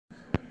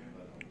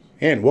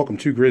And welcome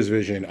to Grizz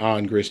Vision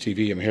on Grizz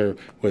TV. I'm here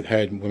with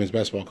head women's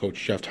basketball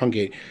coach Jeff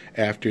Tungate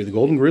after the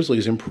Golden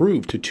Grizzlies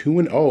improved to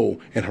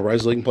 2-0 in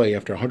Horizon League play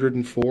after a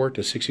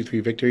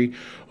 104-63 victory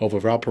over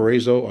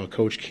Valparaiso.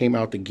 Coach came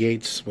out the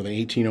gates with an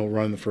 18-0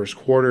 run in the first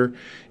quarter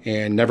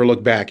and never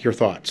looked back. Your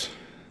thoughts?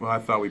 Well, I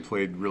thought we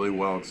played really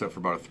well except for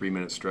about a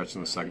 3-minute stretch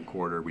in the second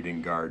quarter. We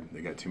didn't guard.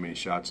 They got too many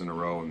shots in a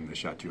row, and they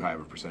shot too high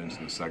of a percentage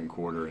in the second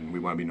quarter, and we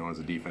want to be known as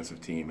a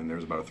defensive team, and there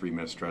was about a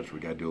 3-minute stretch where we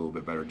got to do a little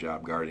bit better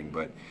job guarding.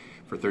 But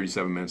for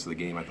 37 minutes of the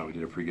game, I thought we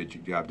did a pretty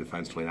good job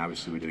defensively, and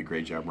obviously we did a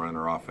great job running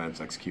our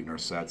offense, executing our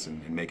sets,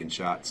 and making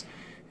shots.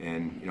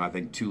 And, I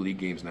think 2 league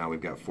games now,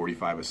 we've got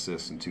 45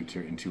 assists in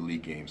two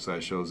league games. So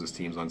that shows this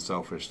team's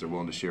unselfish. They're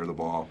willing to share the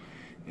ball.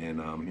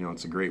 And,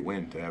 it's a great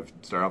win to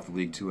start off the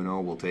league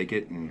 2-0. We'll take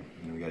it, and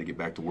we got to get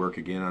back to work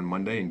again on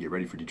Monday and get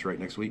ready for Detroit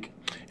next week.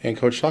 And,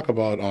 Coach, talk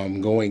about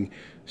going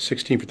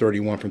 16 for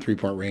 31 from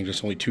three-point range.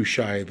 That's only 2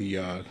 shy of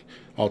the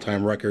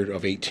all-time record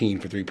of 18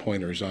 for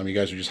three-pointers. You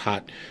guys are just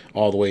hot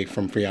all the way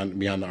from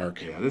beyond the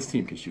arc. Yeah, this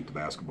team can shoot the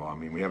basketball.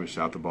 We haven't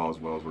shot the ball as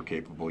well as we're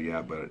capable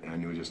yet, but I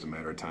knew it was just a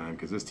matter of time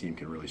because this team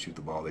can really shoot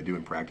the ball. They do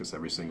in practice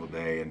every single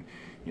day, and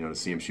to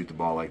see them shoot the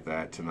ball like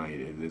that tonight,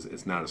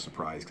 it's not a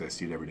surprise because I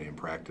see it every day in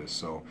practice.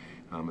 So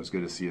it's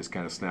good to see us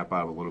kind of snap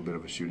out of a little bit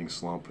of a shooting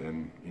slump,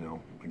 and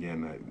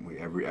again,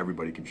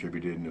 everybody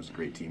contributed, and it was a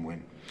great team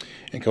win.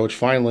 And Coach,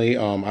 finally,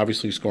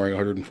 obviously scoring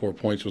 104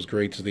 points was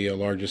great. It's the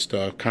largest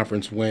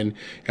conference win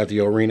at the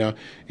arena,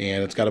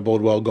 and it's got to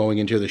bode well going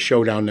into the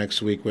showdown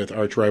next week with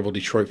arch rival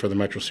Detroit for the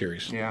Metro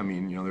Series. Yeah,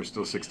 there's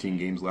still 16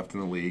 games left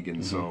in the league,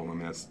 and so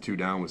that's 2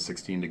 down with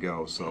 16 to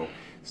go. So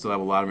still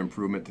have a lot of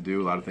improvement to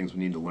do, a lot of things we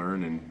need to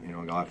learn, and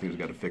a lot of things we've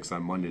got to fix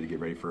on Monday to get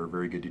ready for a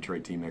very good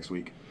Detroit team next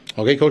week.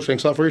 Okay, Coach,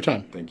 thanks a lot for your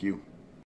time. Thank you.